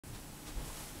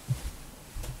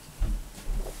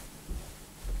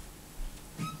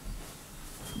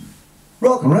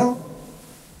Rock and roll.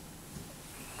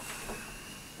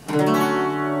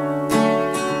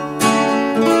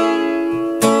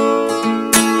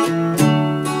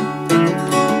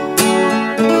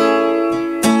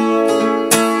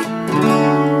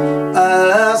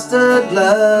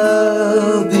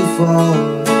 Love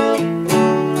before,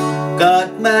 got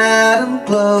mad and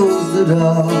closed the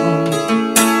door,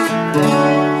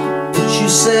 but you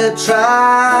said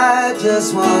try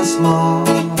just once more.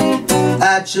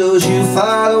 I chose you for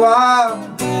a while,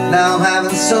 now I'm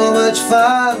having so much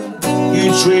fun.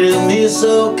 You treated me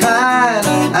so kind,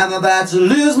 I'm about to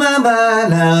lose my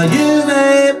mind. Now you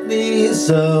made me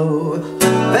so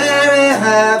very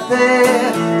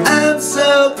happy. I'm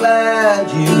so glad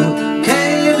you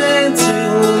came into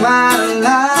my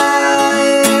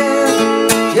life.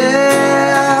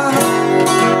 Yeah,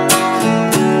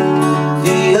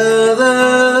 the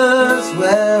others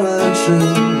weren't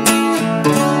true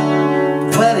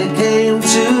when it came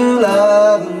to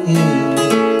loving you.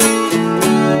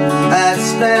 I'd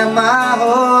spend my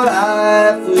whole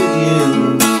life with you.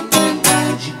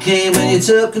 You came and you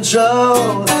took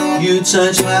control. You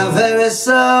touched my very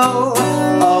soul.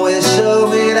 Always showed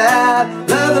me that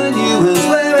loving you was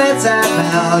where it's at.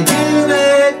 Now you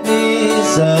make me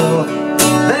so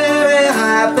very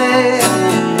happy.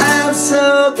 I'm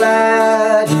so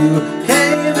glad you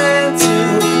came into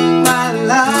my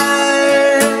life.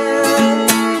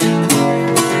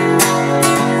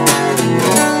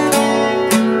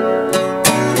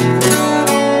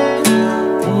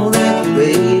 Oh, that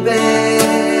baby.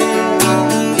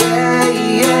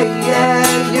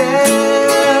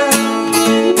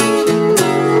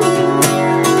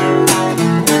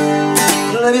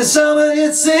 So many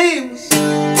it seems,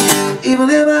 even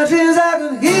in my dreams I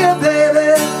can hear,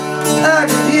 baby, I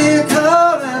can hear you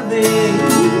calling me.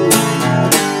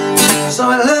 So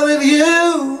in love with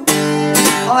you,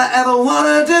 all I ever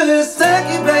wanna do is thank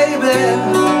you, baby,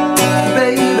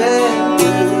 baby.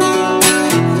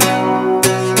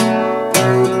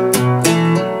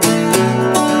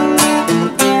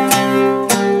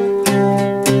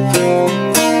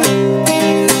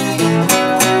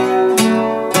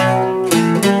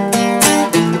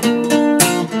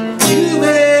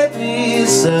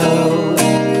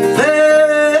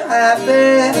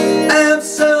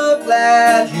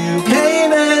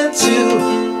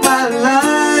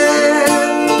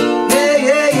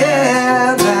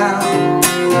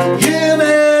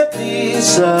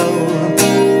 So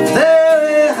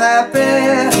very happy,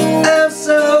 I'm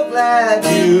so glad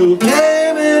you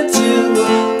came into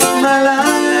my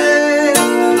life.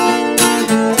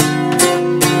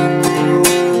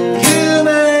 You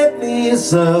made me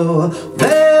so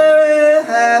very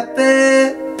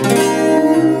happy.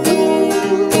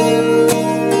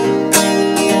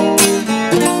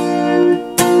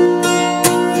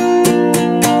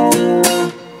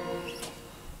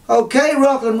 Okay,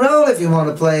 rock and roll. If you want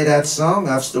to play that song,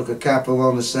 I've stuck a capo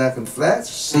on the 2nd fret,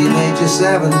 C major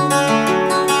 7,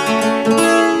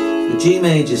 the G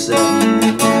major 7.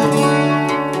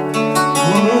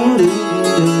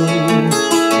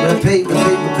 Repeat,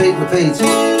 repeat, repeat, repeat.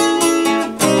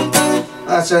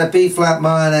 That's a B flat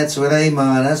minor to an A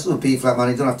minor. That's not a B flat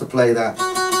minor. You don't have to play that. You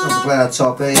don't have to play that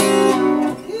top E.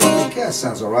 Yeah, okay, that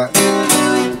sounds alright.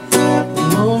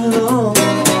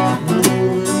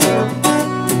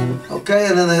 Okay,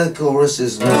 and then the chorus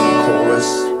is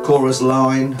chorus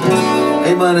line,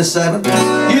 A minor 7.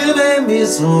 You made me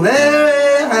so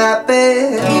very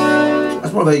happy.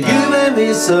 That's more of a you made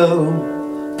me so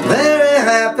very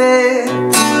happy.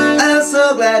 I'm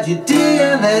so glad you did.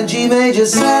 And then G major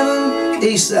 7,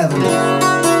 E7.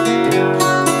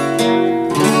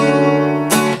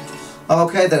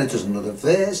 Okay, then it does another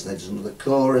verse, then it does another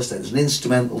chorus, then there's an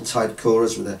instrumental type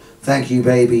chorus with a thank you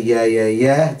baby, yeah, yeah,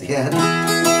 yeah at the end.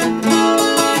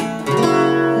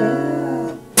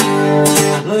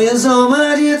 So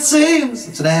much it seems,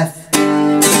 it's an F. In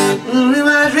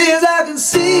my dreams I can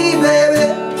see,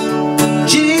 baby,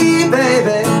 G,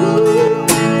 baby,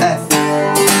 F.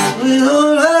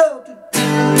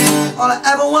 All I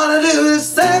ever want to do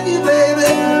is thank you, baby,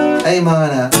 A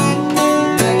minor,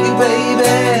 thank you,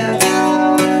 baby.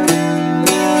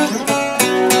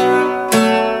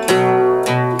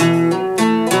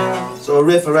 So a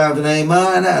riff around an A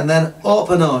minor and then up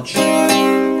a notch.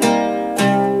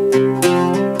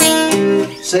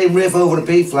 Same riff over the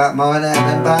B flat minor and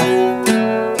then back.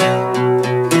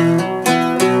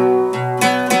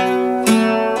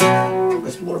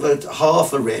 It's more of a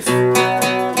half a riff.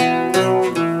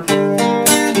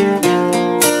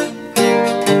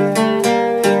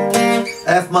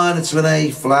 F minor to an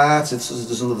A flat,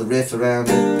 there's another riff around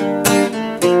it.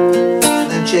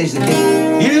 And then change the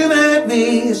key. You made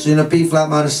me, it's in a B flat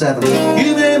minor 7.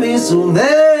 You made me so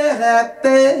very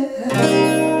happy.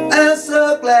 I'm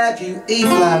so glad you E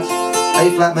flat,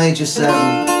 A flat major 7,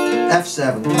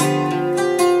 F7.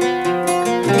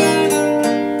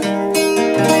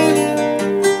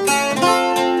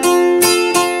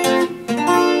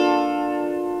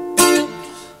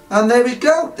 And there we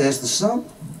go, there's the song.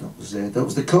 That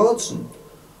was the chords, and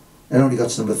it only got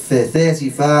to number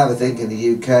 35 I think in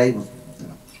the UK.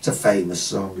 It's a famous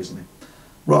song, isn't it?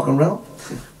 Rock and roll.